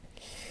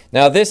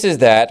Now this is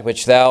that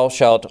which thou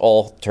shalt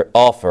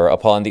offer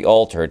upon the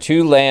altar,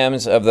 2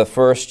 lambs of the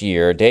first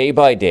year, day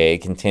by day,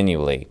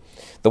 continually.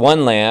 The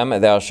one lamb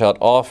thou shalt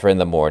offer in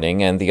the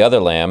morning, and the other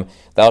lamb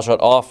thou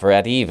shalt offer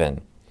at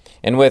even.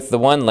 And with the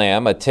one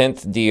lamb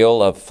 1/10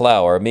 deal of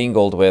flour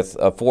mingled with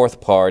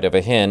 1/4 part of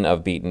a hin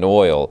of beaten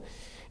oil,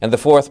 and the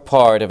 4th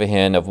part of a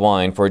hin of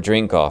wine for a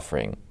drink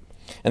offering.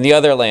 And the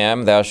other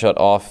lamb thou shalt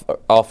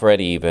offer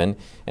at even,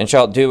 and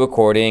shalt do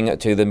according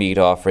to the meat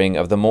offering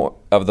of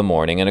the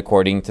morning, and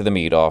according to the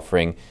meat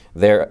offering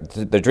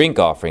the drink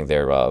offering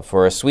thereof,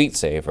 for a sweet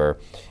savor,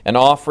 an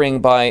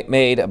offering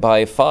made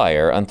by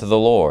fire unto the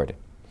Lord.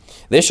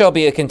 This shall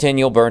be a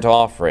continual burnt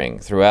offering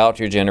throughout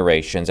your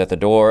generations at the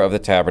door of the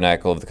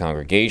tabernacle of the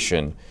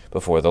congregation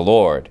before the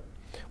Lord,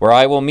 where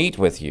I will meet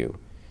with you,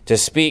 to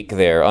speak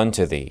there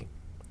unto thee.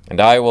 And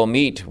I will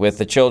meet with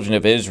the children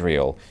of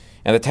Israel,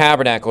 and the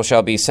tabernacle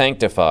shall be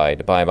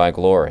sanctified by my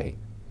glory.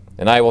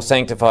 And I will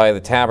sanctify the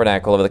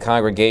tabernacle of the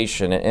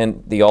congregation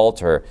and the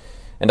altar,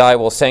 and I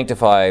will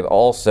sanctify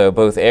also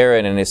both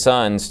Aaron and his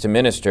sons to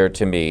minister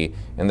to me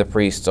in the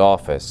priest's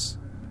office.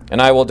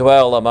 And I will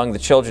dwell among the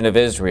children of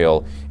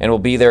Israel, and will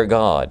be their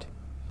God.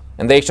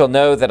 And they shall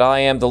know that I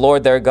am the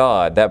Lord their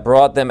God, that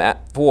brought them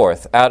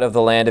forth out of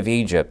the land of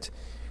Egypt,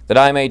 that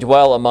I may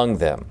dwell among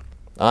them.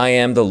 I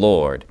am the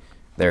Lord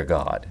their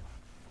God.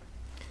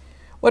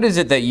 What is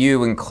it that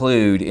you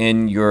include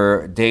in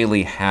your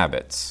daily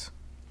habits?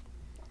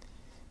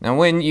 Now,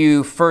 when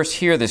you first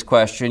hear this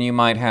question, you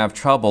might have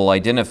trouble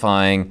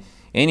identifying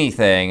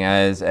anything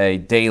as a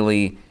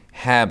daily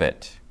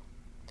habit.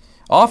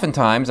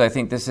 Oftentimes, I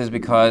think this is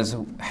because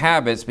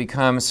habits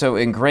become so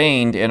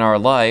ingrained in our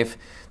life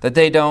that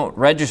they don't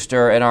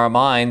register in our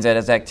minds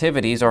as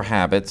activities or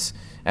habits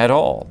at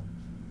all.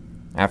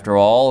 After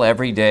all,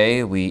 every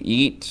day we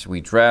eat,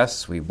 we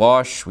dress, we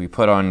wash, we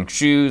put on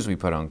shoes, we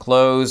put on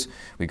clothes,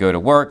 we go to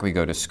work, we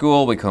go to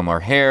school, we comb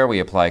our hair, we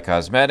apply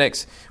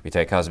cosmetics, we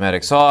take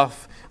cosmetics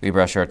off, we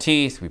brush our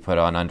teeth, we put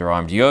on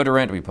underarm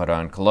deodorant, we put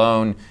on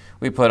cologne,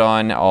 we put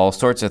on all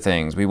sorts of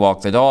things. We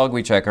walk the dog,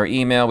 we check our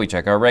email, we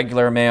check our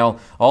regular mail.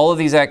 All of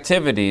these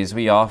activities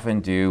we often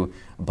do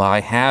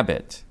by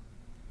habit.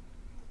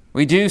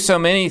 We do so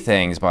many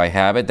things by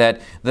habit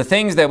that the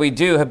things that we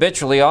do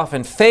habitually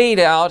often fade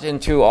out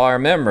into our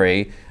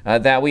memory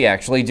that we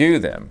actually do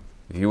them.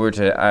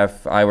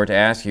 If I were to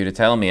ask you to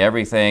tell me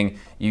everything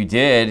you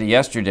did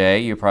yesterday,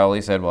 you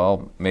probably said,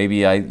 well, maybe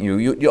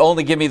you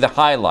only give me the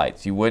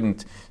highlights. You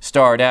wouldn't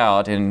start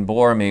out and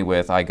bore me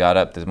with, I got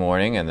up this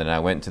morning and then I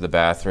went to the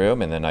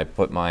bathroom and then I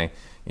put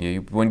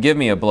you wouldn't give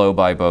me a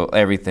blow-by-blow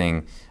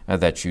everything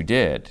that you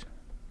did.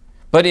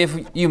 But if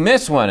you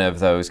miss one of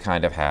those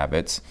kind of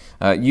habits,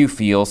 you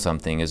feel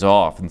something is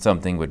off and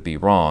something would be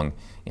wrong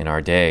in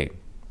our day.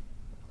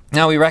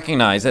 Now we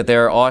recognize that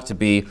there ought to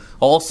be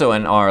also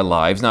in our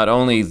lives not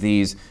only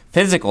these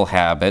physical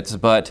habits,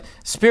 but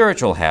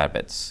spiritual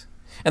habits.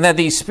 And that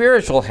these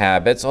spiritual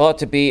habits ought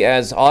to be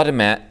as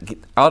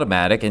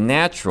automatic and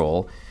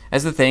natural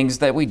as the things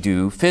that we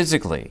do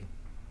physically.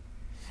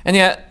 And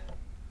yet,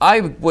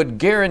 I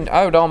would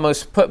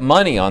almost put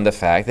money on the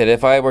fact that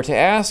if I were to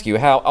ask you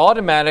how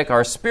automatic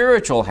our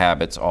spiritual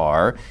habits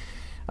are,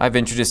 I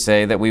venture to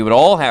say that we would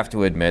all have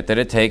to admit that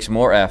it takes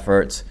more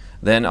efforts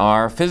than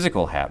our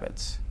physical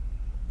habits.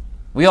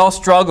 We all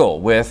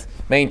struggle with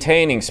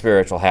maintaining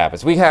spiritual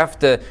habits. We have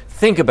to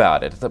think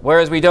about it,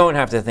 whereas we don't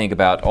have to think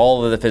about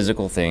all of the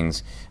physical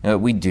things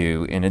we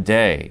do in a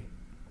day.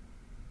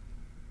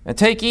 And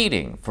take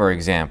eating, for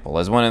example,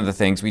 as one of the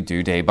things we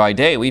do day by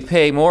day. We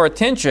pay more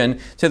attention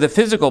to the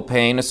physical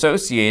pain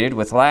associated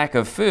with lack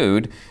of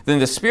food than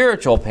the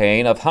spiritual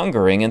pain of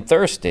hungering and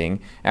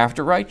thirsting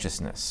after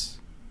righteousness.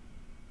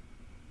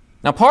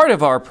 Now, part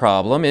of our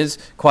problem is,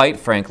 quite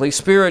frankly,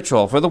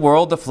 spiritual. For the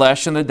world, the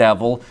flesh, and the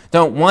devil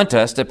don't want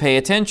us to pay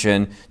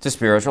attention to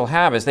spiritual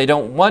habits. They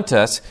don't want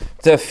us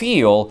to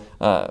feel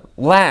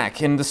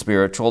lack in the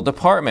spiritual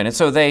department, and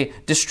so they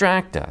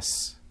distract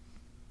us.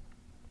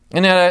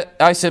 And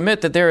I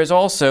submit that there is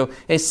also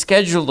a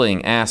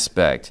scheduling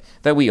aspect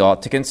that we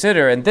ought to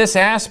consider. And this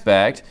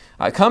aspect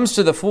comes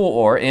to the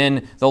fore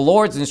in the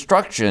Lord's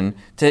instruction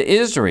to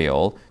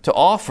Israel to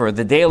offer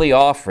the daily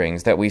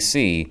offerings that we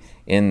see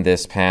in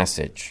this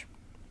passage.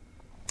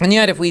 And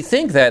yet, if we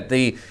think that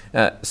the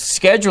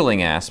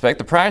scheduling aspect,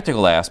 the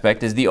practical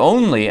aspect, is the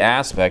only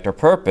aspect or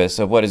purpose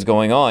of what is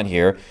going on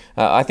here,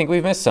 I think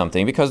we've missed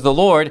something, because the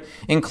Lord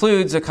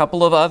includes a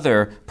couple of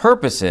other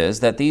purposes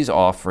that these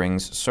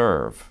offerings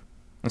serve.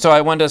 And so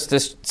I want us to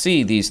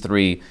see these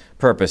three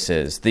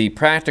purposes: the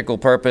practical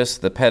purpose,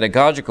 the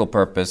pedagogical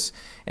purpose,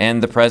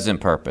 and the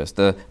present purpose.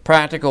 The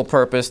practical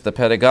purpose, the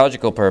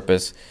pedagogical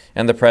purpose,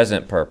 and the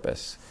present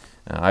purpose.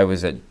 I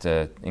was in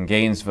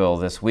Gainesville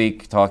this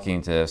week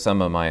talking to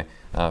some of my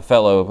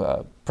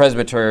fellow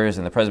presbyters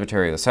in the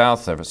Presbytery of the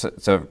South,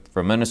 so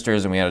for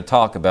ministers, and we had a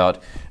talk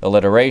about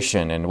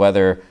alliteration and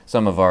whether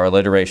some of our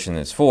alliteration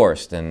is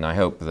forced, and I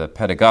hope the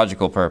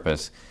pedagogical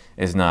purpose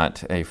is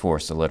not a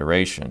forced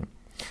alliteration.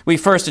 We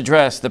first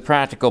address the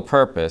practical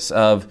purpose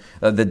of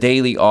the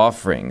daily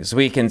offerings.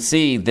 We can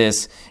see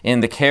this in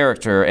the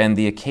character and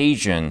the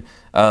occasion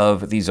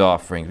of these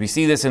offerings. We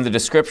see this in the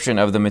description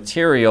of the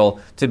material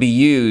to be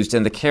used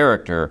and the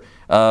character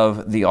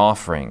of the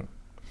offering.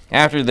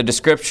 After the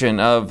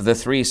description of the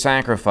 3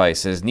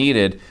 sacrifices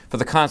needed for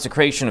the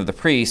consecration of the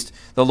priest,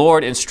 the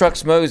Lord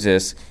instructs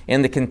Moses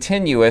in the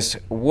continuous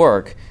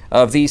work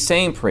of these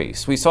same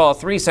priests. We saw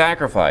 3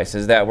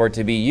 sacrifices that were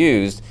to be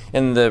used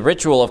in the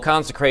ritual of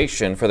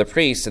consecration for the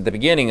priests at the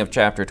beginning of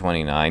chapter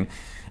 29,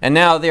 and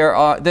now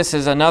this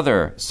is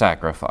another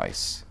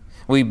sacrifice.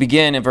 We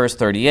begin in verse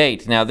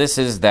 38. Now this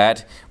is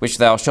that which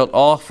thou shalt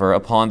offer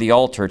upon the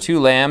altar 2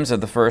 lambs of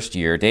the first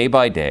year, day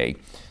by day,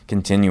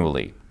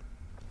 continually.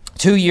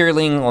 2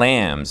 yearling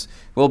lambs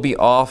will be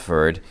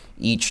offered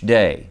each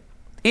day.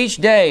 Each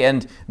day,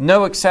 and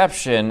no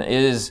exception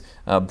is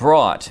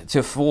brought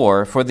to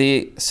for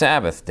the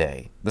Sabbath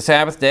day. The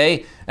Sabbath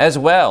day as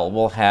well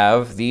will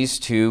have these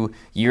 2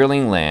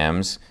 yearling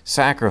lambs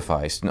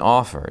sacrificed and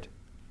offered.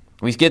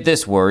 We get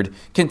this word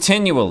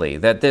continually,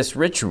 that this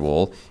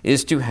ritual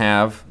is to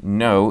have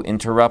no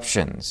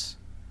interruptions.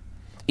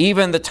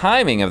 Even the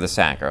timing of the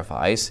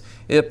sacrifice,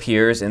 it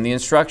appears in the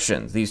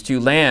instructions. These 2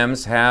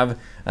 lambs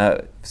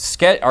are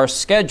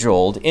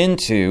scheduled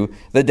into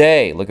the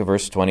day. Look at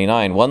verse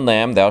 29. 1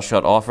 lamb thou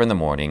shalt offer in the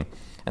morning,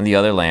 and the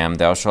other lamb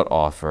thou shalt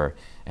offer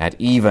at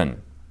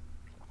even.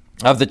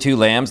 Of the 2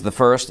 lambs, the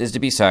first is to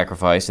be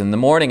sacrificed in the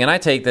morning, and I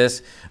take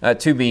this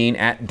to mean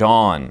at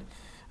dawn.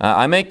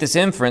 I make this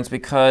inference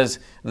because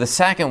the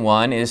second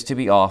one is to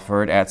be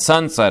offered at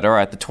sunset or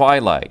at the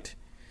twilight.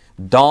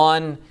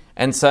 Dawn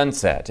and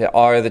sunset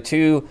are the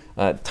 2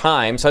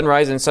 times,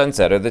 sunrise and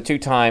sunset, are the 2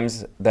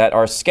 times that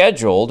are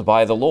scheduled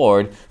by the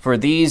Lord for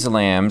these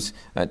lambs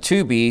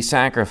to be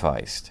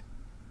sacrificed.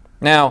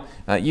 Now,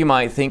 you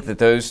might think that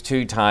those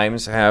 2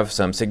 times have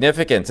some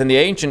significance, and the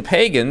ancient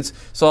pagans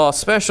saw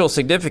special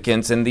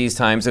significance in these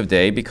times of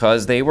day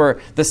because they were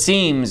the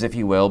seams, if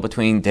you will,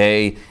 between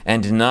day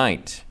and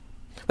night.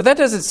 But that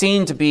doesn't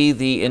seem to be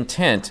the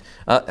intent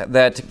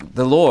that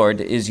the Lord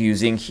is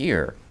using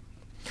here.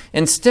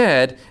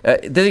 Instead,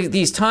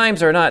 these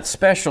times are not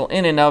special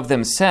in and of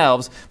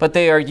themselves, but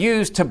they are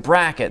used to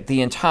bracket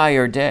the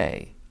entire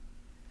day.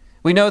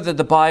 We know that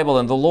the Bible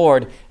and the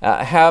Lord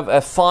have a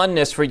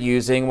fondness for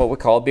using what we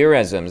call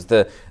berisms,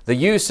 the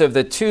use of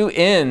the 2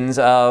 ends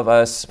of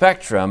a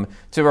spectrum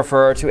to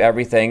refer to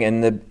everything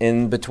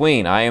in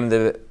between. I am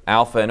the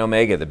Alpha and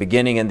Omega, the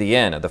beginning and the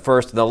end, the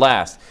first and the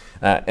last.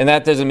 And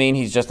that doesn't mean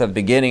he's just at the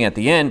beginning, at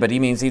the end, but he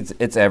means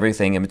it's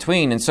everything in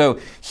between. And so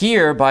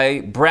here,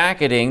 by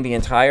bracketing the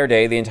entire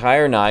day, the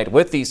entire night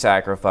with these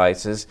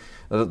sacrifices,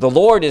 the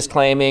Lord is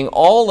claiming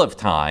all of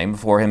time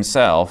for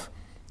himself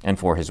and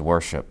for his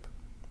worship.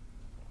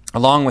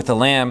 Along with the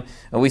lamb,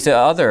 we see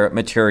other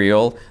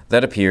material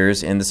that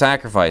appears in the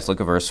sacrifice. Look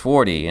at verse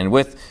 40. And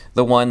with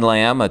the 1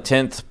 lamb, a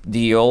 10th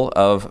deal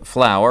of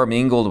flour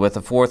mingled with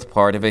a 4th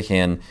part of a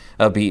hin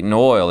of beaten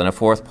oil and a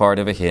 4th part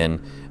of a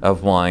hin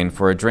of wine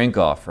for a drink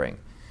offering.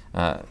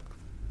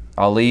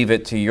 I'll leave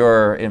it to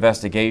your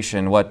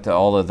investigation what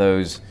all of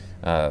those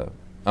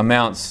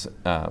amounts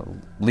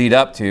lead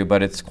up to,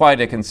 but it's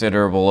quite a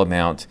considerable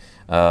amount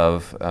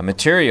of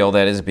material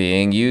that is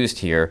being used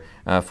here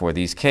for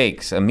these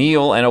cakes. A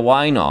meal and a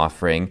wine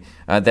offering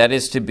that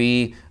is to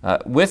be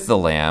with the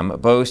lamb,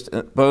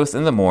 both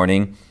in the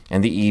morning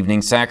and the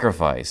evening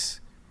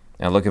sacrifice.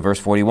 Now look at verse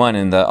 41.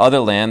 And the other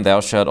lamb thou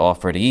shalt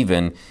offer at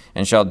even,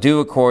 and shalt do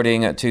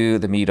according to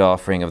the meat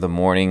offering of the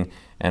morning,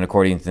 and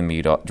according to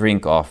the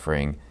drink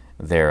offering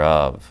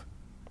thereof.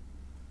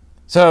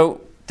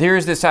 So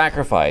here's the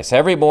sacrifice.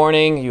 Every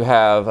morning you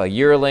have a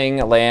yearling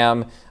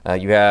lamb.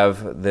 You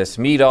have this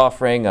meat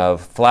offering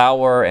of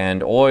flour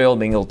and oil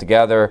mingled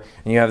together,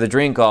 and you have the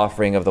drink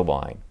offering of the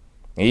wine.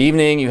 In the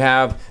evening you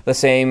have the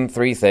same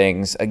 3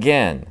 things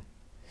again.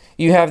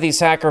 You have these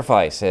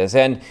sacrifices,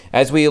 and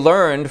as we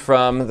learned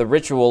from the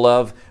ritual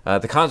of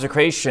the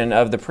consecration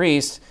of the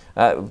priests,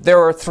 there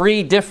are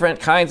 3 different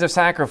kinds of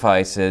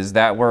sacrifices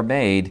that were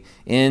made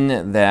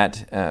in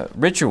that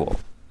ritual.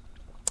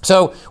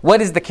 So,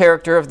 what is the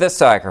character of this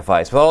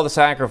sacrifice? With all the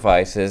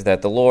sacrifices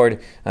that the Lord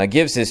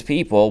gives his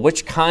people,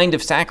 which kind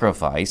of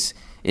sacrifice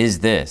is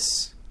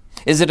this?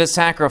 Is it a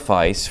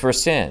sacrifice for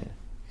sin?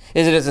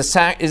 Is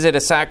it a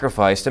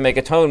sacrifice to make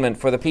atonement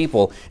for the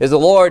people? Is the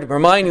Lord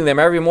reminding them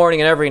every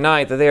morning and every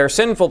night that they are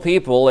sinful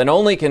people and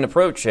only can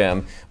approach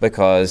him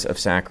because of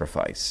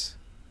sacrifice?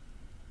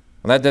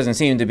 Well, that doesn't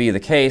seem to be the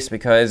case,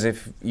 because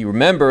if you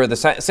remember the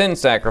sin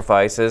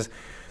sacrifices,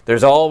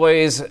 there's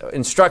always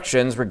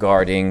instructions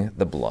regarding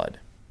the blood.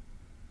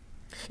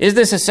 Is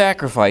this a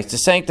sacrifice to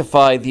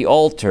sanctify the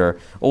altar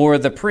or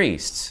the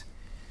priests?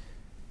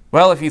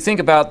 Well, if you think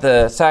about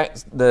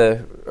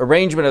the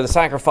arrangement of the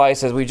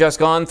sacrifices we've just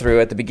gone through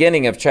at the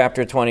beginning of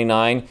chapter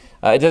 29,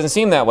 it doesn't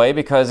seem that way,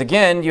 because,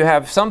 again, you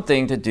have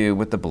something to do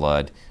with the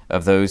blood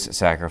of those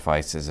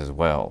sacrifices as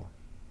well.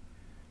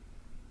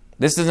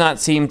 This does not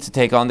seem to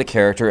take on the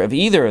character of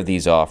either of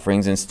these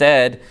offerings.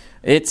 Instead,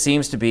 it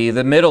seems to be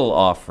the middle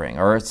offering,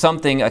 or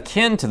something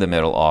akin to the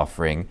middle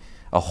offering,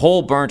 a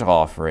whole burnt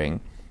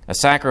offering, a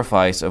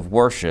sacrifice of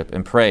worship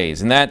and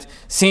praise. And that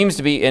seems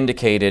to be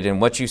indicated in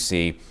what you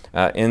see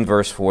in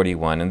verse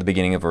 41, in the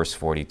beginning of verse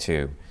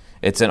 42.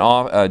 It's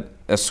a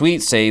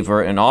sweet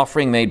savor, an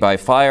offering made by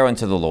fire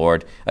unto the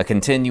Lord, a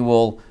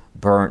continual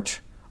burnt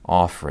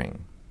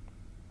offering.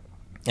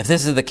 If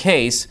this is the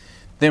case,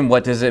 then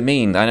what does it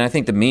mean? And I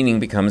think the meaning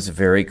becomes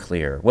very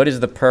clear. What is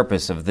the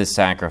purpose of this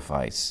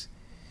sacrifice?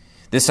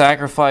 This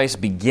sacrifice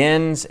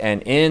begins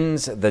and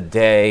ends the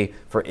day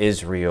for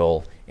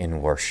Israel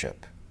in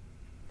worship.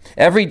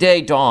 Every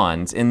day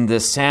dawns in the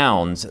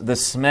sounds, the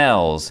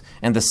smells,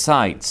 and the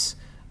sights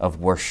of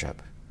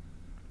worship.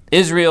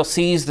 Israel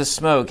sees the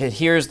smoke, it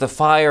hears the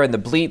fire and the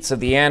bleats of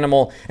the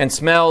animal, and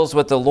smells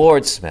what the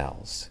Lord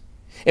smells.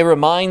 It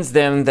reminds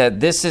them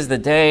that this is the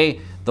day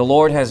the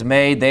Lord has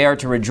made. They are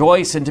to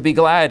rejoice and to be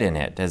glad in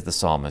it, as the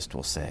psalmist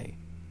will say.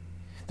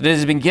 That it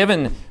has been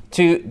given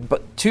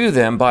to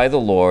them by the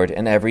Lord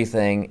and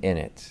everything in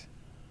it.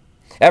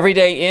 Every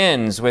day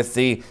ends with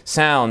the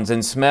sounds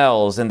and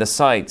smells and the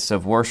sights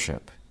of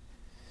worship.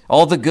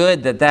 All the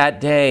good that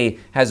that day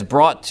has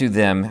brought to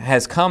them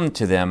has come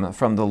to them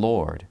from the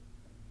Lord.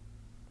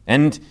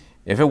 And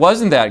if it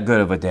wasn't that good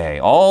of a day,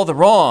 all the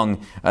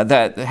wrong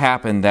that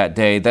happened that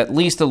day, that at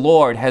least the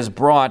Lord has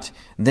brought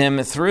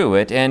them through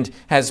it and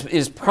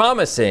is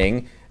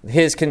promising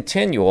his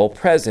continual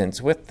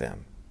presence with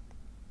them.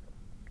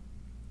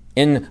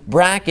 In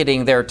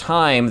bracketing their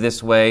time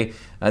this way,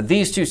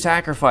 these two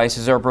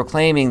sacrifices are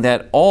proclaiming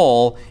that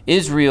all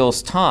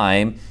Israel's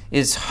time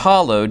is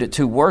hallowed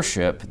to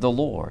worship the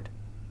Lord.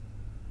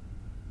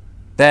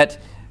 That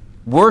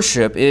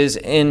worship is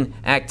an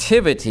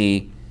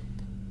activity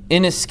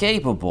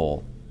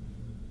inescapable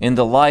in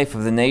the life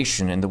of the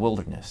nation in the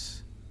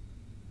wilderness.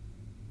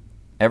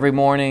 Every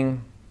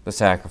morning, the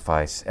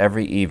sacrifice.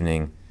 Every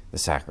evening, the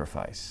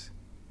sacrifice.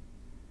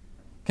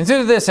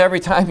 Consider this: every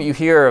time you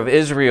hear of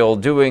Israel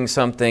doing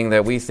something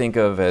that we think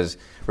of as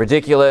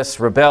ridiculous,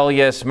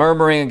 rebellious,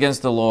 murmuring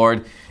against the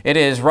Lord, it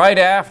is right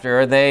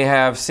after they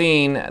have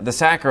seen the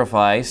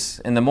sacrifice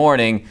in the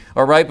morning,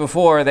 or right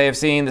before they have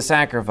seen the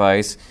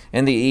sacrifice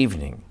in the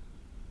evening.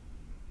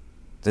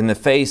 It's in the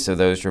face of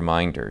those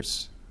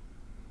reminders.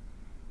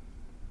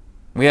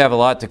 We have a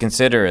lot to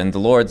consider in the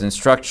Lord's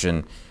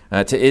instruction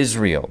to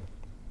Israel.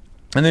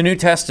 In the New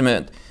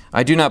Testament,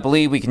 I do not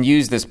believe we can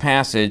use this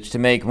passage to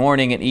make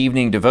morning and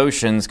evening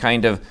devotions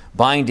kind of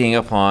binding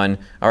upon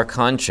our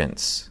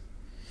conscience.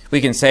 We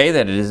can say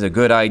that it is a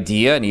good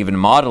idea and even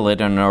model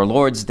it on our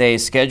Lord's Day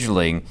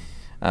scheduling,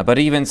 but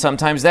even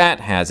sometimes that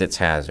has its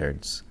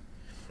hazards.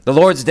 The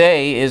Lord's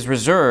Day is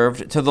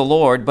reserved to the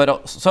Lord,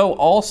 but so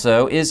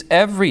also is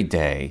every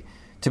day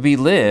to be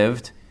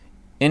lived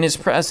in His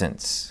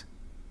presence.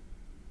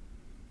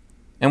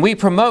 And we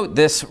promote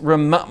this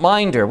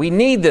reminder. We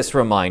need this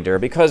reminder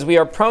because we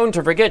are prone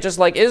to forget, just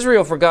like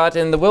Israel forgot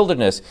in the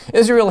wilderness.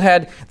 Israel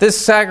had this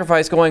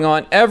sacrifice going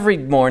on every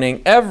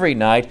morning, every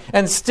night,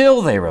 and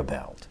still they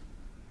rebelled.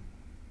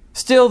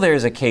 Still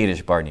there's a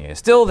Kadesh Barnea.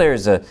 Still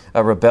there's a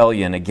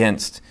rebellion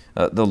against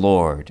the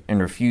Lord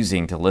and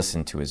refusing to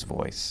listen to His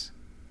voice.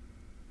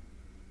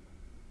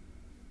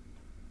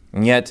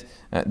 And yet,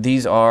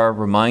 these are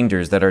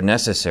reminders that are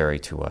necessary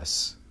to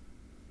us.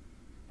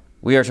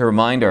 We are to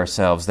remind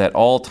ourselves that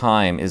all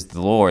time is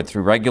the Lord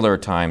through regular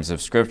times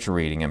of scripture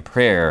reading and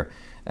prayer,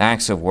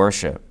 acts of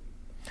worship.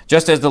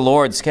 Just as the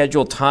Lord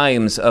scheduled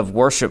times of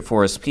worship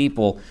for His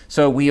people,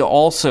 so we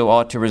also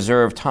ought to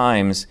reserve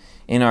times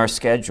in our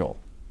schedule.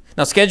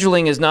 Now,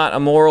 scheduling is not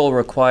a moral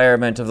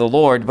requirement of the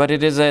Lord, but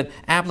it is an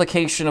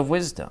application of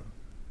wisdom.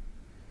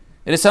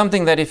 It is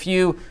something that if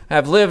you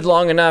have lived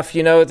long enough,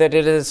 you know that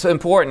it is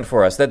important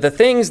for us, that the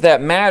things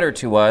that matter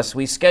to us,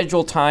 we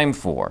schedule time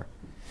for.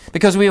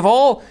 Because we have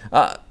all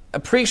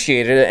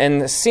appreciated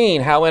and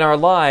seen how in our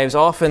lives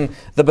often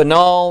the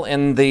banal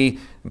and the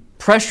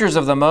pressures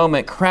of the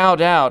moment crowd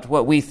out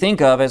what we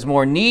think of as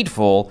more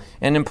needful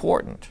and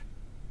important.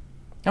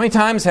 How many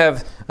times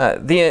have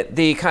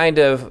the kind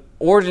of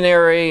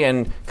ordinary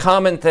and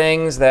common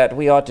things that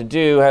we ought to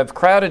do have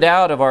crowded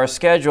out of our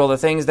schedule the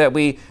things that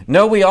we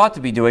know we ought to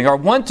be doing or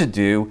want to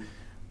do,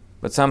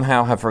 but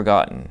somehow have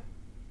forgotten?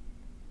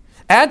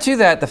 Add to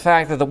that the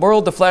fact that the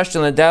world, the flesh,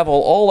 and the devil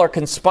all are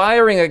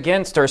conspiring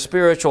against our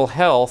spiritual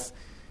health,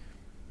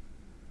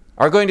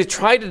 are going to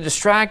try to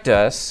distract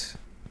us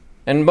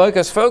and make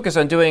us focus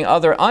on doing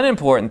other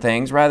unimportant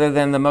things rather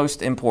than the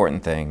most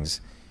important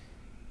things.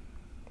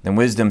 Then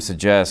wisdom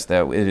suggests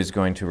that it is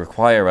going to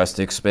require us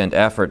to expend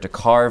effort to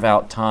carve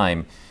out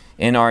time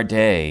in our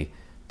day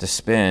to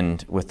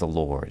spend with the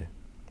Lord.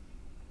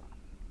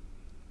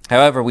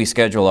 However we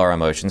schedule our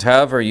emotions,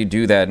 however you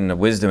do that in a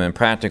wisdom and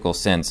practical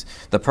sense,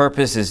 the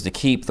purpose is to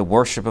keep the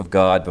worship of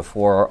God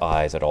before our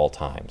eyes at all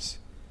times.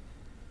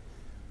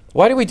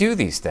 Why do we do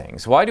these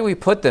things? Why do we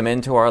put them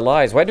into our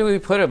lives? Why do we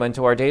put them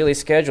into our daily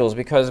schedules?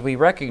 Because we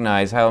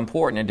recognize how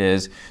important it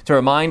is to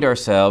remind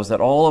ourselves that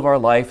all of our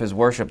life is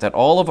worship, that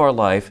all of our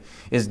life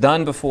is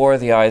done before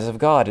the eyes of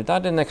God. It's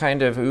not in the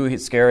kind of, ooh,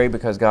 it's scary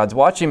because God's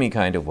watching me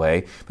kind of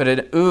way, but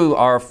in, ooh,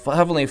 our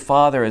Heavenly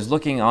Father is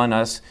looking on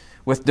us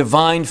with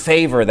divine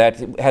favor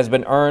that has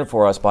been earned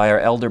for us by our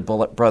elder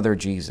brother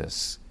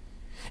Jesus.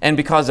 And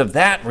because of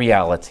that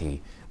reality,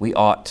 we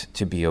ought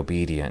to be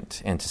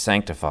obedient and to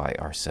sanctify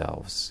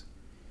ourselves,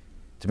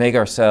 to make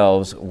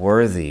ourselves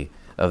worthy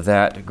of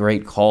that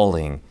great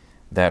calling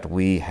that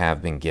we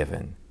have been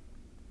given.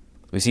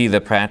 We see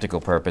the practical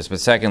purpose, but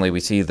secondly,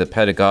 we see the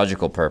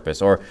pedagogical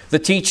purpose, or the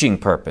teaching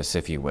purpose,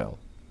 if you will.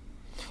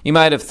 You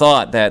might have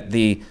thought that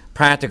the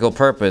practical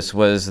purpose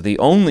was the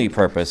only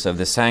purpose of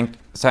the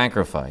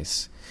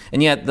sacrifice,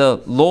 and yet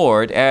the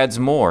Lord adds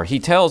more. He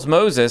tells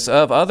Moses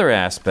of other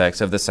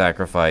aspects of the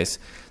sacrifice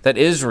that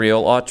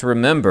Israel ought to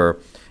remember,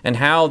 and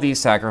how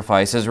these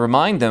sacrifices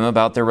remind them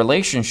about their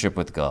relationship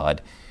with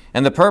God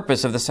and the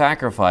purpose of the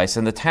sacrifice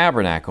and the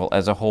tabernacle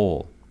as a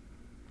whole.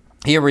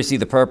 Here we see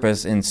the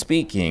purpose in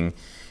speaking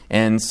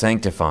and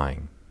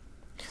sanctifying.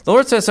 The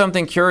Lord says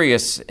something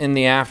curious in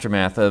the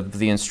aftermath of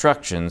the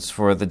instructions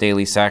for the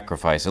daily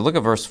sacrifices. Look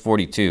at verse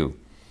 42.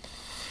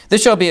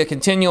 This shall be a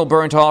continual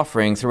burnt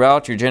offering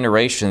throughout your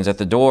generations at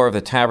the door of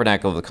the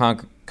tabernacle of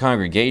the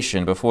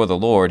congregation before the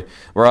Lord,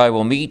 where I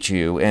will meet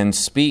you and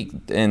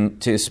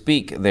to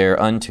speak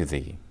there unto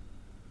thee.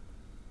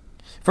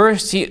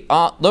 First, he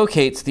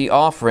locates the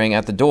offering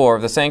at the door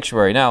of the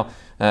sanctuary. Now,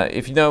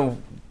 if you know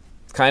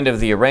kind of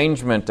the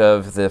arrangement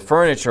of the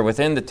furniture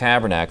within the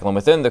tabernacle and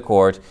within the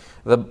court,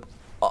 the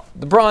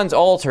bronze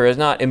altar is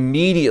not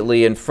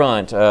immediately in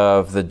front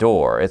of the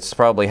door. It's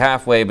probably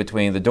halfway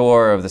between the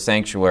door of the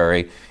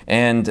sanctuary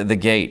and the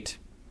gate.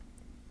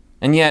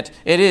 And yet,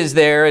 it is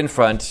there in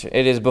front.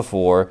 It is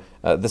before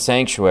the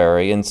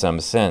sanctuary in some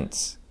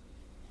sense.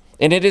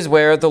 And it is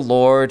where the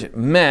Lord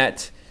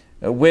met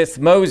with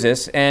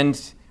Moses,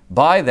 and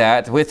by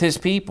that, with his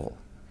people.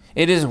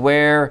 It is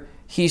where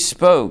he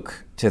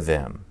spoke to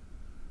them.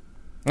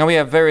 Now, we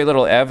have very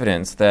little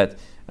evidence that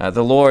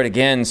the Lord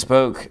again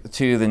spoke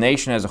to the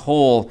nation as a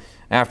whole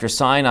after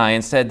Sinai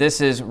and said,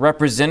 this is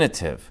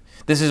representative.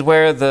 This is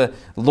where the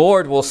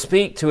Lord will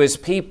speak to his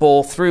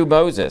people through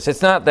Moses.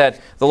 It's not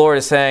that the Lord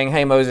is saying,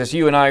 hey, Moses,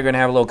 you and I are going to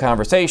have a little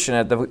conversation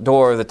at the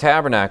door of the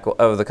tabernacle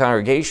of the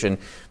congregation,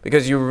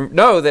 because you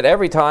know that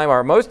every time,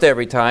 or most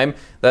every time,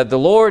 that the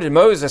Lord and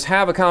Moses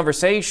have a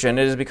conversation,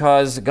 it is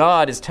because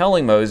God is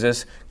telling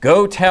Moses,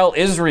 go tell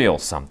Israel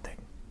something.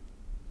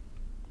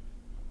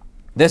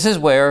 This is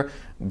where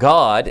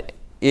God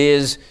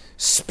is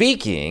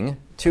speaking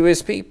to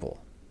his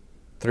people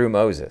through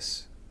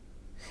Moses.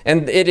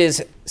 And it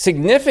is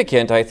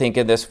significant, I think,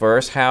 in this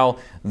verse, how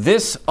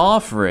this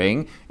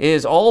offering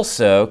is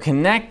also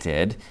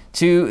connected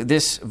to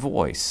this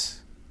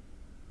voice.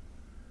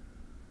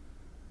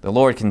 The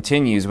Lord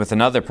continues with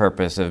another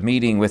purpose of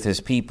meeting with his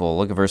people.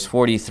 Look at verse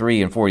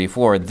 43 and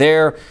 44.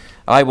 There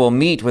I will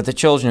meet with the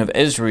children of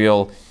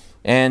Israel,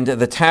 and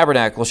the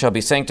tabernacle shall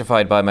be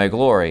sanctified by my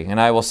glory. And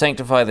I will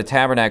sanctify the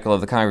tabernacle of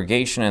the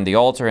congregation and the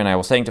altar, and I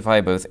will sanctify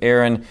both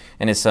Aaron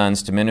and his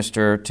sons to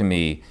minister to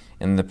me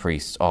in the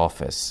priest's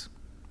office.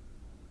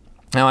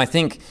 Now, I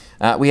think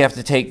we have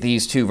to take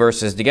these two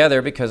verses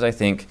together, because I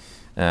think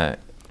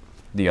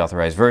the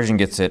Authorized Version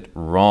gets it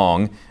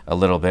wrong a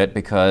little bit,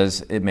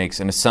 because it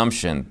makes an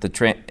assumption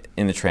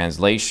in the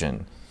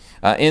translation.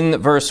 In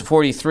verse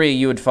 43,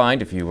 you would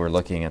find, if you were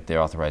looking at the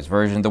Authorized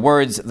Version, the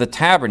words the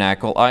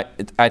tabernacle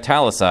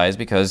italicized,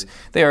 because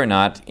they are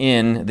not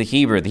in the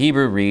Hebrew. The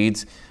Hebrew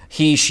reads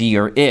he, she,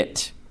 or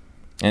it.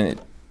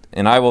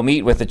 And I will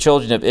meet with the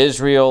children of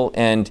Israel,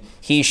 and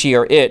he, she,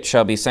 or it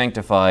shall be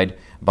sanctified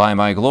by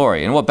my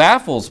glory. And what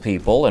baffles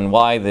people, and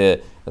why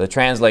the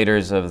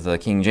translators of the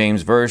King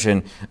James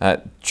Version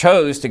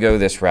chose to go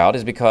this route,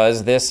 is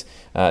because this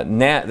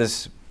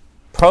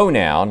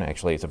pronoun,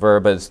 actually it's a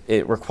verb, but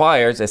it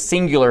requires a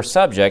singular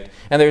subject,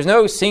 and there's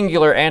no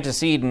singular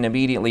antecedent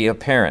immediately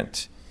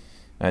apparent.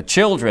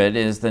 Children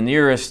is the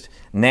nearest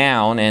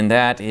noun, and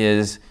that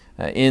is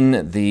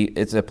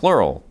it's a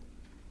plural.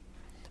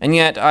 And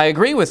yet, I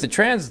agree with the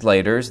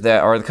translators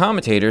or the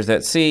commentators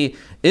that see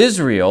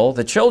Israel,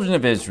 the children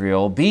of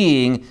Israel,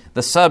 being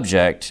the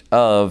subject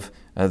of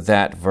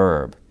that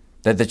verb.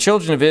 That the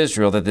children of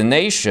Israel, that the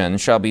nation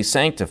shall be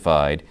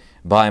sanctified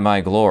by my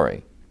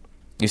glory.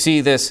 You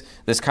see this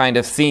kind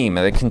of theme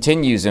that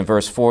continues in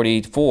verse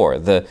 44.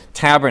 The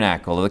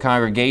tabernacle of the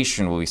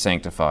congregation will be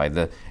sanctified.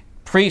 The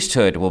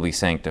priesthood will be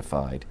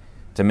sanctified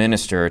to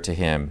minister to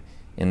him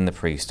in the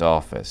priest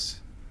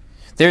office.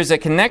 There's a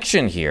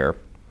connection here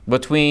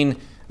between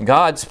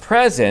God's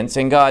presence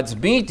and God's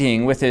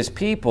meeting with his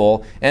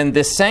people and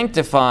this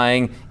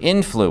sanctifying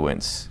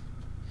influence.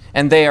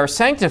 And they are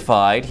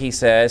sanctified, he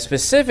says,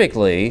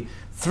 specifically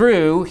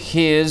through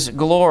his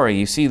glory.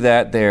 You see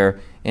that there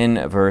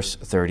in verse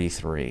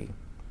 33.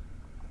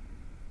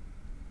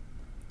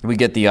 We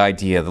get the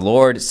idea. The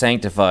Lord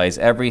sanctifies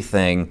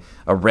everything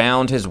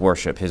around his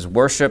worship, his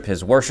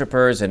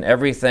worshipers, and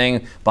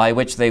everything by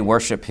which they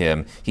worship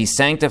him. He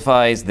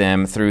sanctifies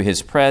them through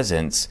his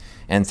presence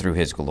and through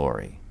his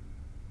glory.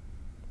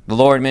 The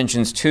Lord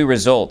mentions two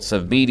results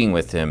of meeting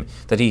with him,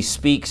 that he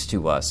speaks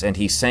to us and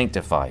he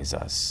sanctifies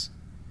us.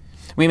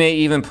 We may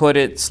even put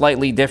it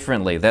slightly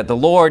differently, that the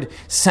Lord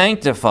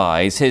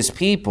sanctifies his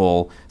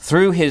people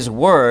through his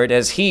word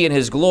as he in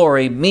his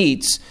glory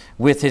meets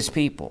with his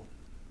people.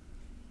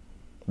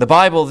 The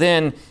Bible,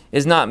 then,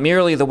 is not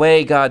merely the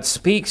way God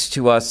speaks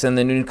to us in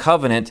the new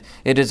covenant,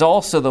 it is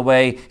also the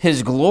way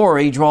his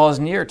glory draws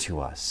near to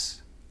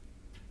us.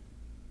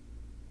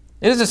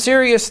 It is a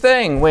serious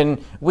thing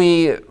when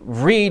we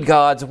read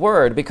God's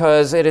word,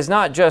 because it is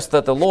not just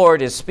that the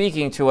Lord is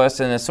speaking to us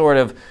in a sort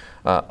of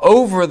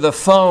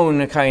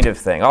over-the-phone kind of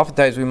thing.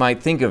 Oftentimes we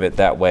might think of it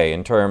that way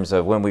in terms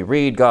of when we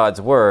read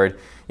God's word.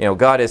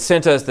 God has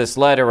sent us this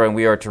letter and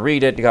we are to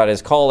read it. God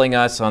is calling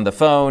us on the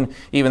phone,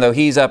 even though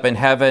he's up in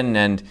heaven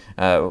and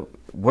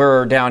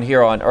we're down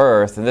here on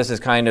earth. And this is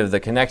kind of the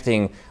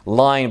connecting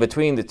line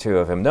between the two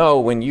of them. No,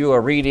 when you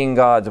are reading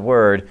God's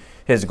word,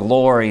 his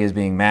glory is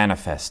being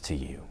manifest to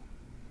you.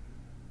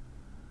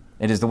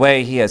 It is the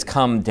way he has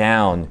come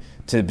down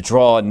to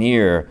draw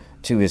near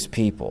to his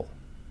people.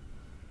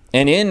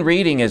 And in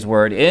reading his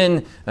word,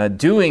 in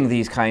doing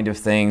these kind of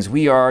things,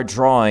 we are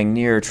drawing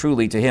near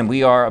truly to him.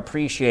 We are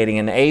appreciating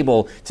and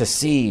able to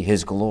see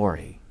his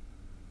glory.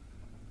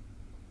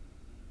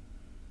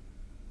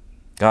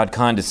 God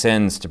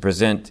condescends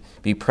to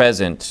be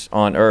present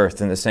on earth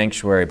in the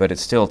sanctuary, but it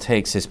still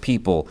takes his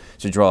people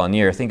to draw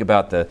near. Think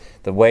about the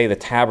way the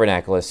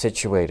tabernacle is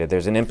situated.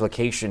 There's an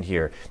implication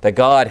here that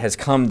God has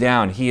come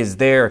down. He is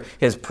there.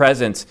 His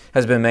presence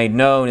has been made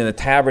known in the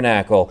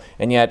tabernacle,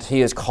 and yet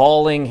he is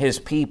calling his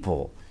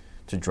people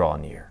to draw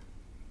near.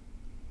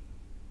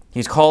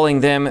 He's calling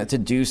them to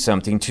do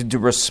something, to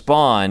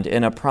respond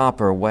in a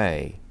proper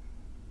way.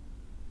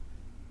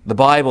 The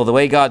Bible, the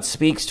way God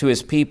speaks to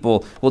his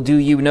people, will do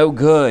you no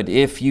good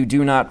if you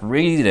do not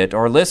read it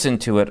or listen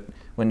to it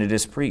when it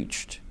is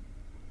preached.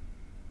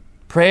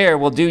 Prayer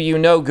will do you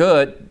no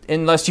good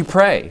unless you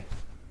pray.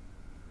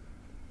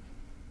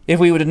 If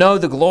we would know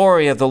the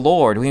glory of the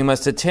Lord, we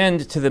must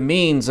attend to the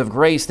means of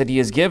grace that he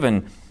has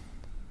given,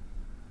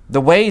 the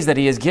ways that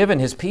he has given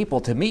his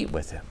people to meet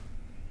with him.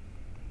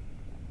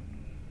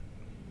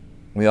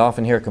 We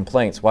often hear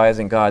complaints. Why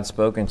hasn't God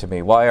spoken to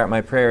me? Why aren't my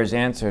prayers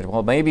answered?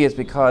 Well, maybe it's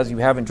because you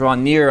haven't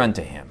drawn near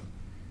unto him.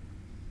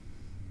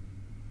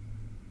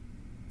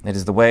 It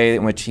is the way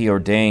in which he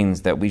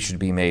ordains that we should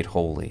be made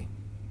holy.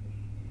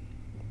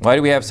 Why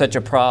do we have such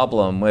a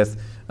problem with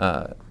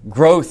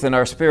growth in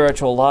our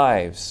spiritual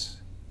lives?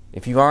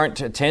 If you aren't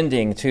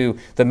attending to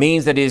the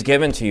means that he has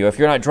given to you, if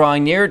you're not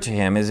drawing near to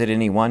him, is it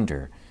any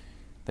wonder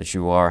that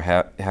you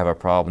have a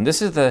problem?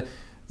 This is the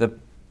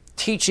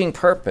teaching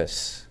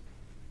purpose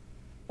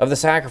of the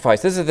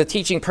sacrifice. This is the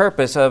teaching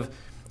purpose of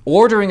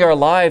ordering our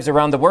lives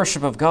around the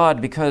worship of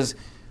God, because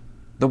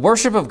the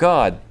worship of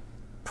God,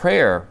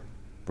 prayer,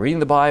 reading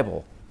the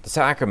Bible, the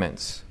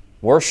sacraments,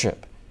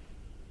 worship,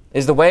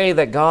 is the way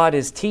that God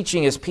is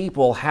teaching his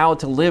people how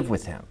to live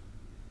with him.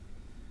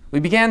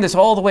 We began this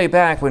all the way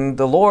back when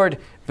the Lord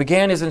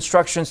began his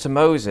instructions to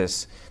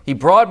Moses. He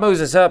brought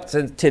Moses up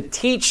to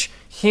teach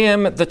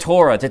him the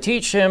Torah, to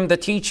teach him the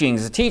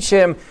teachings, to teach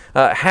him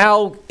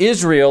how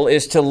Israel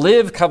is to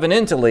live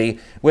covenantally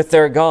with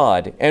their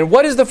God. And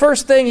what is the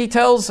first thing he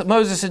tells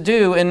Moses to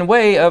do in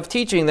way of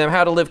teaching them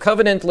how to live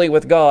covenantally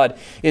with God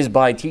is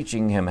by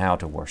teaching him how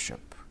to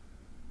worship.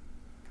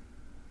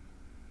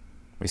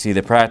 We see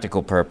the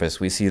practical purpose,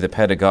 we see the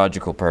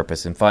pedagogical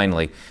purpose, and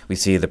finally, we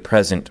see the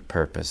present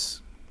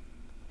purpose.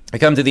 We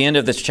come to the end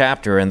of this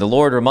chapter, and the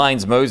Lord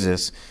reminds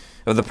Moses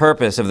of the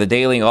purpose of the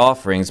daily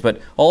offerings,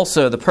 but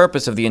also the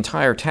purpose of the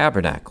entire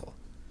tabernacle.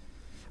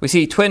 We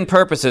see twin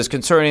purposes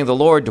concerning the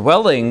Lord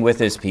dwelling with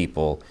his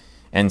people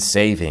and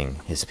saving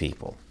his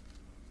people.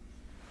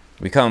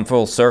 We come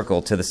full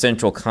circle to the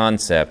central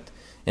concept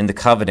in the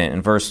covenant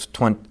in verse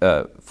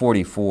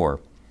 45.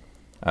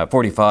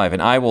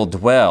 And I will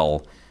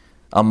dwell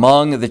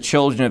among the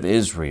children of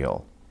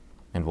Israel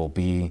and will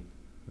be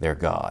their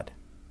God.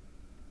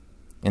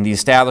 In the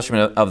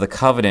establishment of the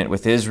covenant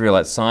with Israel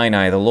at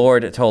Sinai, the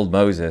Lord told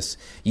Moses,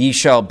 "Ye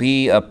shall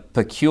be a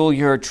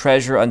peculiar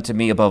treasure unto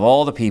me above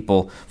all the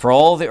people, for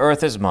all the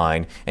earth is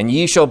mine, and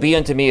ye shall be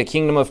unto me a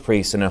kingdom of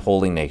priests and a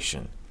holy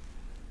nation."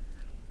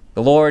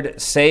 The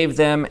Lord saved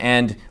them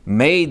and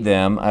made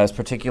them as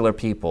particular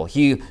people.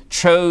 He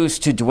chose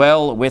to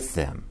dwell with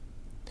them.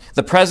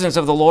 The presence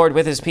of the Lord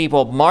with his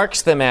people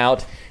marks them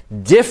out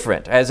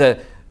different as a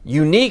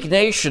unique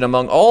nation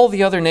among all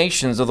the other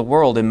nations of the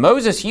world. And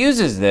Moses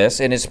uses this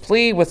in his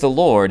plea with the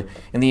Lord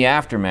in the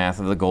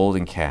aftermath of the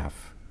golden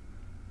calf.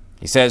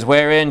 He says,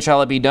 "Wherein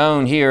shall it be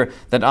known here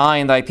that I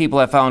and thy people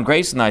have found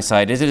grace in thy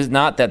sight? Is it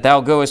not that thou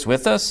goest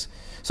with us?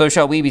 So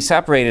shall we be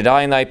separated,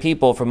 I and thy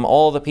people, from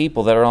all the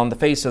people that are on the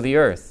face of the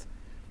earth."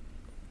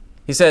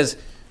 He says,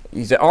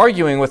 he's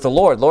arguing with the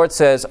Lord. Lord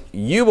says,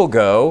 you will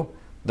go.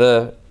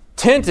 The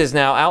tent is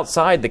now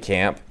outside the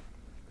camp.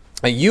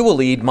 You will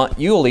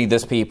lead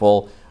this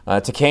people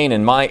to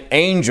Canaan. My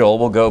angel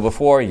will go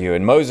before you.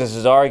 And Moses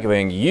is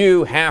arguing,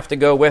 you have to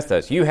go with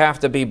us. You have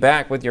to be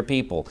back with your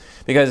people.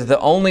 Because the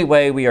only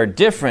way we are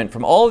different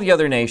from all the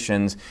other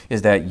nations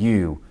is that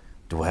you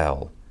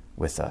dwell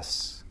with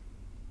us.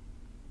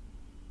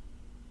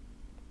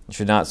 It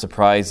should not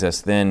surprise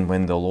us then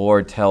when the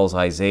Lord tells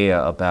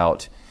Isaiah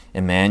about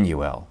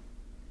Emmanuel.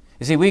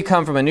 You see, we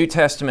come from a New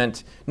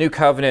Testament, New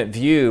Covenant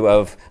view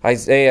of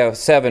Isaiah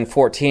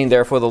 7:14.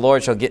 Therefore the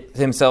Lord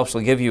himself shall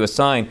give you a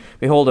sign.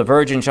 Behold, a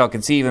virgin shall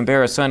conceive and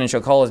bear a son and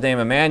shall call his name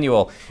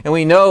Emmanuel. And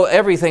we know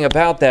everything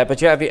about that, but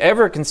have you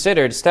ever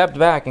considered, stepped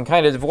back and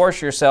kind of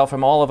divorced yourself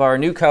from all of our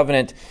New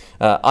Covenant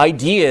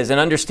ideas and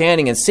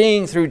understanding and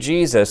seeing through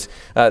Jesus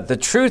the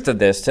truth of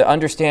this to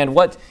understand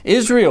what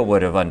Israel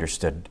would have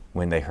understood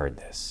when they heard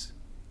this?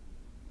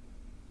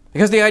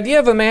 Because the idea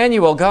of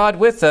Emmanuel, God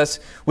with us,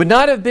 would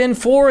not have been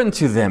foreign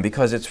to them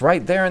because it's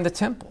right there in the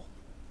temple.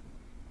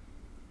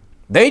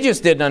 They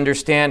just didn't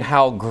understand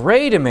how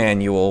great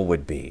Emmanuel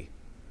would be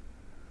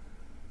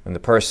when the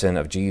person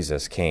of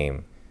Jesus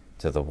came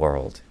to the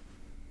world.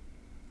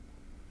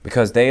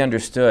 Because they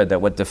understood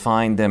that what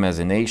defined them as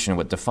a nation,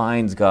 what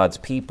defines God's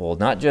people,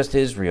 not just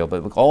Israel,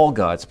 but all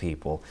God's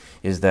people,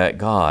 is that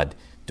God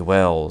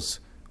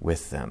dwells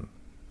with them.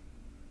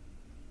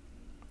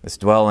 This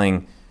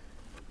dwelling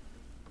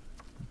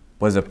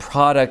was a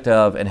product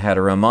of and had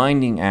a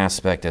reminding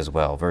aspect as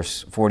well.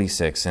 Verse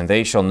 46, and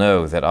they shall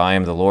know that I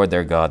am the Lord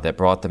their God that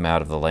brought them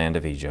out of the land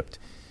of Egypt,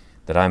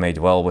 that I may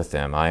dwell with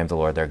them. I am the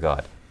Lord their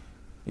God.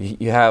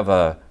 You have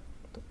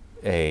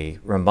a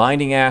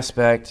reminding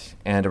aspect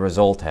and a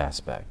result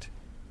aspect.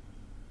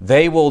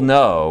 They will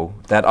know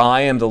that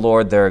I am the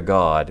Lord their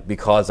God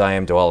because I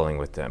am dwelling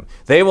with them.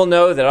 They will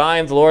know that I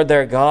am the Lord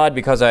their God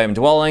because I am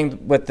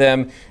dwelling with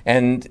them,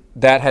 and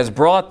that has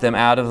brought them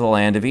out of the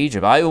land of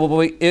Egypt.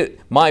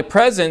 My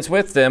presence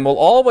with them will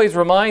always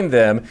remind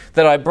them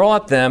that I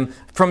brought them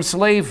from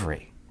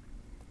slavery.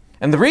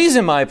 And the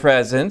reason my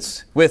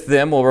presence with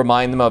them will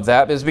remind them of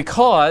that is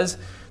because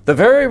the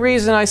very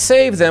reason I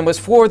saved them was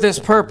for this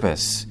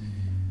purpose,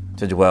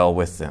 to dwell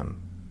with them.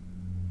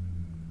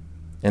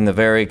 In the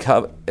very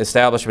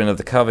establishment of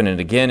the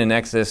covenant, again in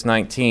Exodus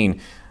 19,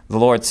 the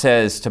Lord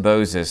says to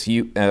Moses,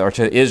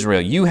 to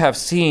Israel, you have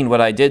seen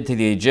what I did to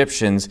the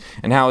Egyptians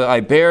and how I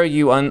bare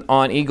you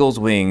on eagle's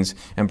wings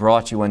and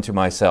brought you unto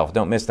myself.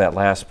 Don't miss that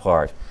last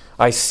part.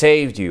 I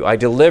saved you. I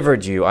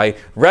delivered you. I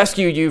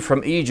rescued you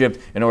from Egypt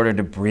in order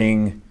to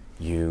bring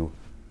you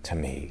to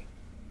me.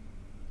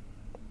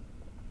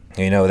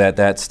 You know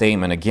that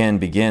statement again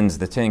begins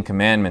the Ten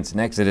Commandments in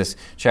Exodus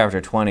chapter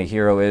 20.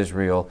 Hear, O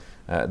Israel,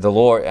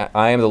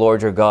 I am the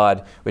Lord your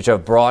God, which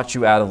have brought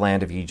you out of the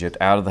land of Egypt,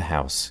 out of the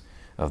house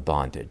of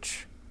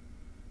bondage.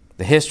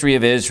 The history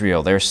of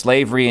Israel, their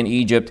slavery in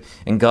Egypt,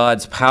 and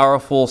God's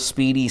powerful,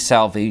 speedy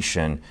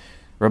salvation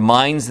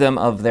reminds them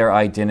of their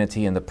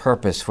identity and the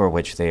purpose for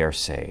which they are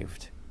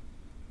saved.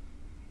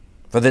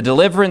 For the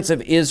deliverance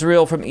of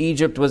Israel from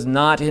Egypt was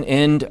not an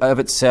end of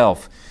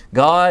itself.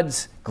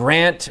 God's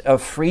grant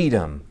of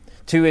freedom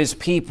to his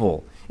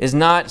people is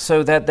not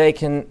so that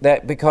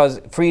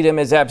because freedom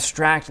is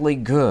abstractly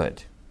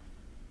good.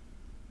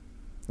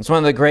 It's one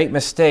of the great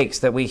mistakes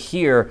that we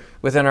hear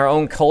within our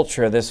own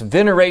culture, this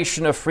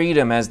veneration of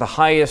freedom as the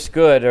highest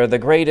good or the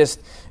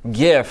greatest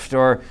gift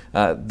or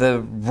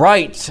the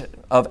right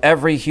of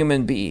every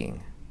human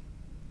being.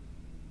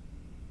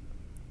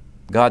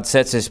 God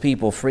sets his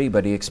people free,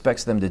 but he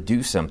expects them to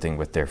do something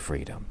with their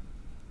freedom.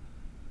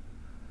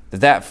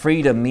 That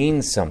freedom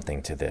means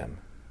something to them.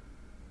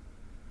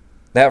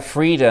 That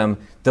freedom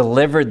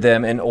delivered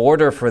them in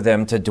order for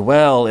them to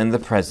dwell in the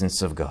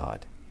presence of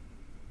God.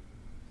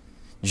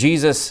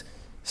 Jesus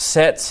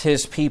sets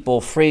his people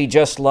free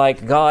just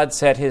like God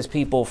set his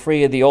people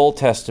free in the Old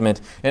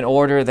Testament in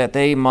order that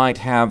they might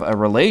have a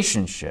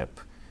relationship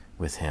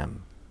with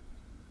him.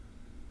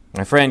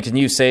 My friend, can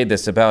you say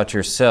this about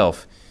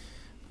yourself,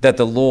 that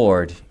the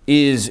Lord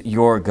is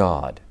your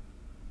God?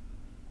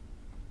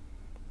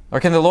 Or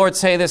can the Lord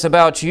say this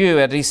about you,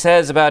 as he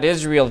says about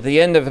Israel at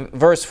the end of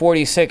verse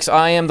 46,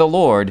 I am the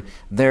Lord,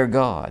 their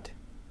God?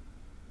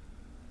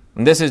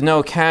 And this is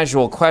no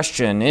casual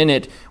question. In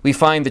it, we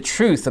find the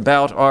truth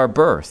about our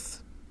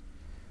birth.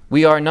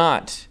 We are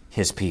not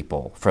his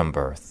people from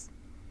birth.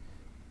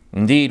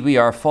 Indeed, we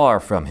are far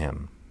from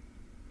him.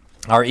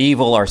 Our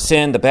evil, our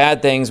sin, the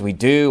bad things we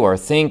do or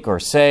think or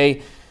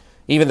say,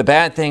 even the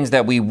bad things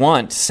that we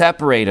want,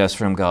 separate us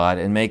from God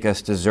and make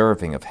us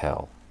deserving of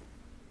hell.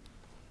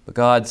 But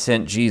God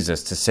sent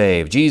Jesus to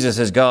save. Jesus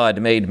is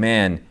God made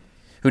man,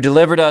 who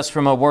delivered us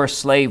from a worse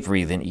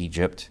slavery than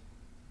Egypt.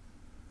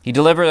 He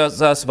delivers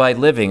us by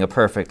living a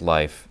perfect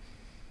life.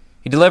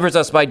 He delivers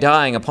us by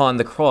dying upon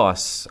the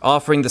cross,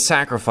 offering the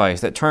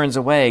sacrifice that turns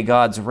away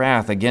God's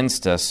wrath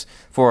against us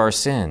for our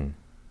sin.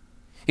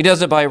 He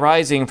does it by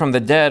rising from the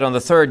dead on the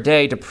third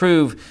day to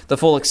prove the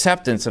full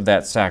acceptance of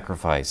that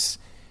sacrifice,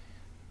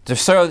 to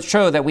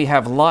show that we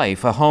have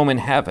life, a home in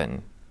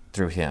heaven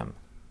through him.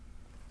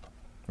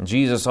 And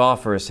Jesus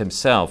offers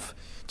himself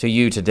to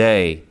you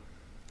today.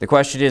 The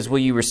question is, will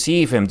you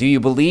receive him? Do you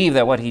believe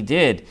that what he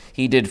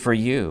did for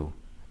you?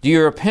 Do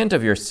you repent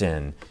of your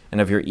sin and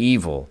of your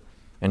evil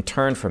and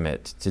turn from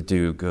it to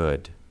do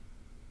good?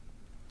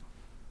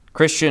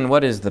 Christian,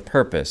 what is the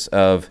purpose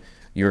of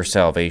your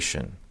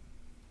salvation?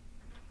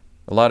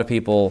 A lot of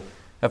people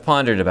have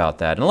pondered about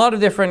that, and a lot of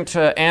different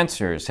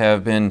answers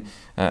have been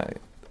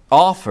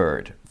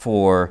offered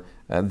for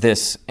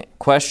this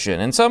question,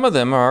 and some of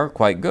them are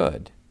quite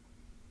good.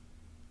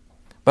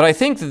 But I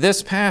think that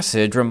this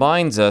passage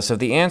reminds us of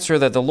the answer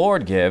that the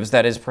Lord gives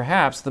that is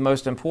perhaps the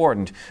most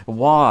important.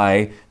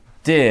 Why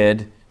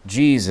did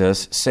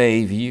Jesus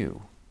save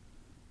you?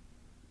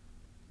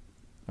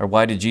 Or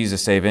why did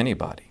Jesus save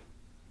anybody?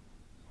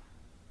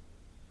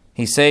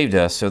 He saved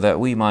us so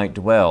that we might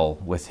dwell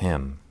with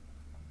him.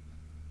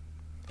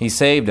 He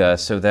saved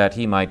us so that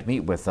he might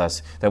meet with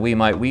us, that we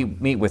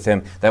meet with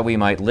him, that we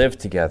might live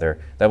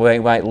together, that we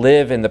might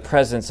live in the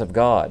presence of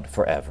God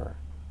forever.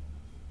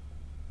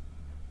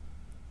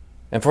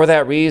 And for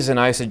that reason,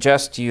 I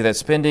suggest to you that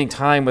spending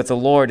time with the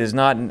Lord is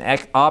not an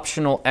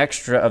optional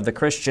extra of the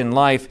Christian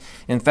life.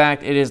 In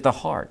fact, it is the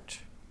heart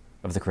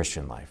of the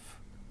Christian life.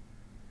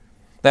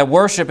 That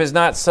worship is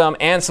not some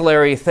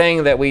ancillary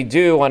thing that we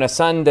do on a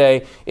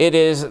Sunday. It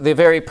is the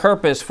very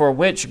purpose for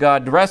which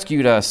God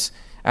rescued us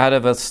out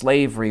of a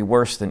slavery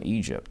worse than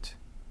Egypt.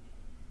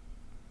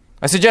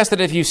 I suggest that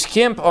if you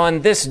skimp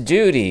on this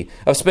duty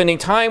of spending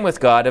time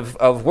with God,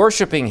 of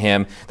worshiping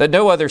him, that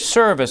no other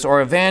service or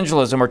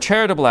evangelism or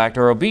charitable act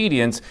or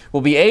obedience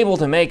will be able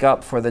to make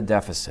up for the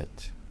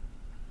deficit.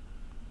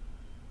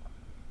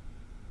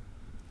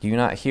 Do you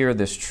not hear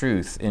this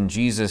truth in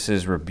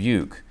Jesus'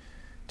 rebuke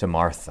to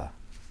Martha?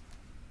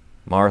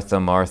 Martha,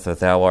 Martha,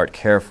 thou art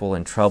careful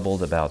and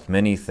troubled about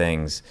many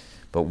things,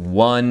 but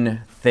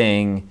one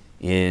thing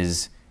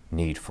is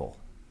needful.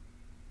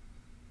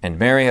 And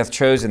Mary hath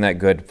chosen that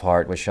good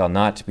part which shall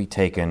not be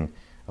taken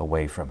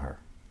away from her.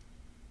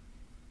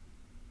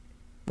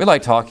 We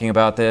like talking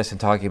about this and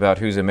talking about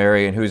who's a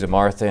Mary and who's a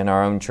Martha in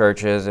our own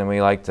churches, and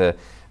we like to,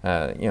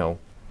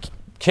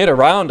 kid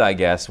around, I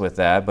guess, with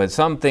that. But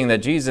something that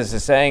Jesus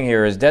is saying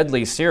here is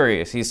deadly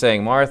serious. He's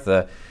saying,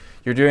 Martha,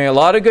 you're doing a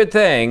lot of good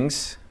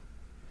things,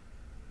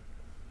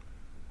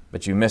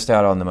 but you missed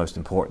out on the most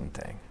important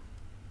thing.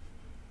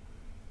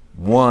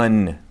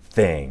 One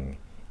thing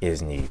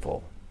is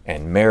needful.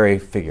 And Mary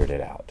figured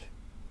it out.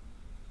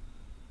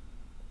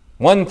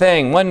 One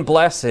thing, one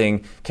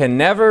blessing can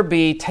never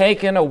be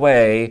taken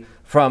away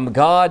from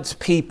God's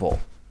people.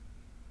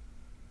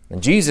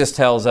 And Jesus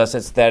tells us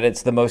that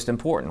it's the most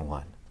important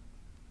one.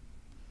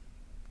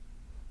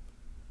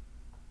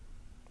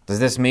 Does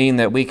this mean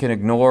that we can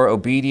ignore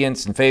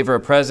obedience in favor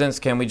of presence?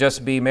 Can we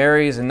just be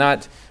Marys and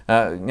not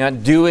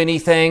do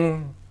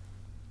anything,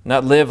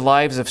 not live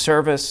lives of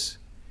service,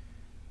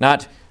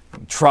 not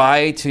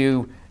try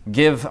to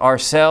give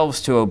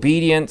ourselves to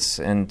obedience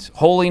and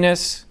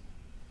holiness?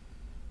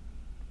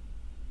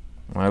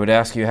 I would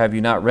ask you, have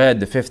you not read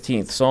the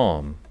 15th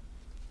Psalm?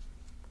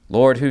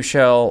 Lord, who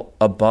shall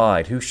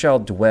abide? Who shall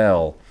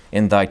dwell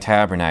in thy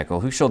tabernacle?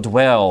 Who shall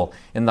dwell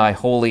in thy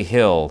holy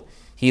hill?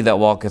 He that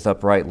walketh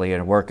uprightly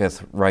and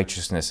worketh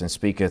righteousness and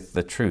speaketh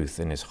the truth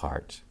in his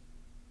heart.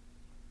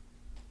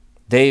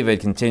 David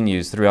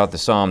continues throughout the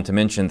psalm to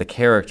mention the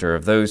character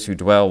of those who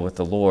dwell with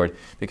the Lord,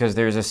 because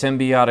there's a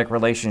symbiotic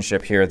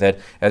relationship here that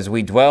as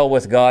we dwell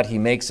with God, he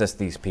makes us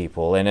these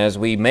people. And as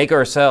we make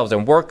ourselves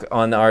and work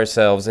on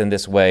ourselves in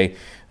this way,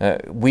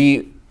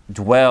 we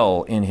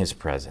dwell in his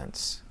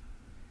presence.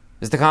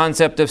 It's the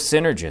concept of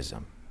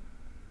synergism.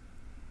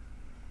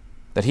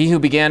 That he who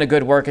began a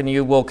good work in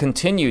you will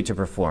continue to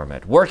perform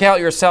it. Work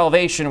out your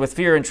salvation with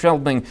fear and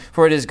trembling,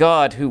 for it is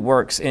God who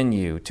works in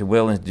you to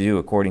will and to do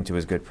according to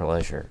his good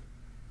pleasure.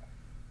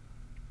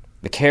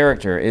 The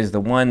character is the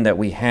one that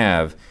we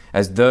have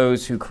as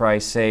those who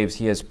Christ saves.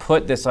 He has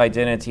put this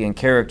identity and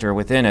character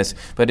within us,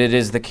 but it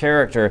is the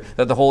character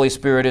that the Holy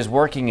Spirit is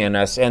working in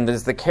us, and it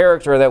is the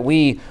character that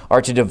we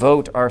are to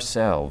devote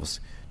ourselves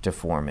to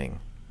forming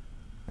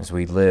as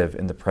we live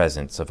in the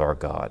presence of our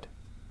God.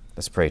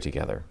 Let's pray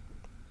together.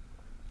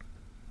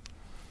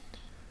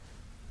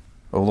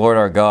 O Lord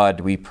our God,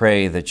 we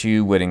pray that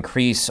you would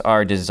increase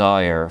our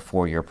desire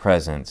for your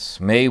presence.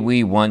 May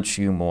we want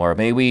you more.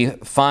 May we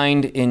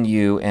find in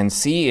you and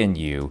see in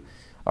you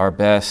our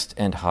best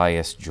and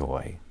highest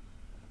joy.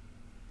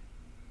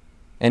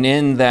 And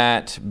in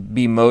that,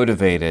 be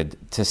motivated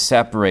to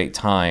separate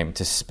time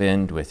to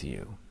spend with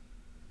you,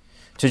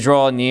 to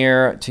draw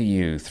near to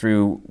you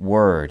through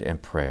word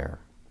and prayer.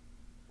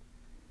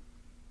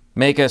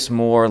 Make us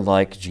more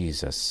like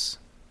Jesus,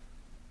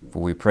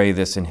 for we pray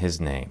this in his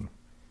name.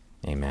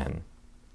 Amen.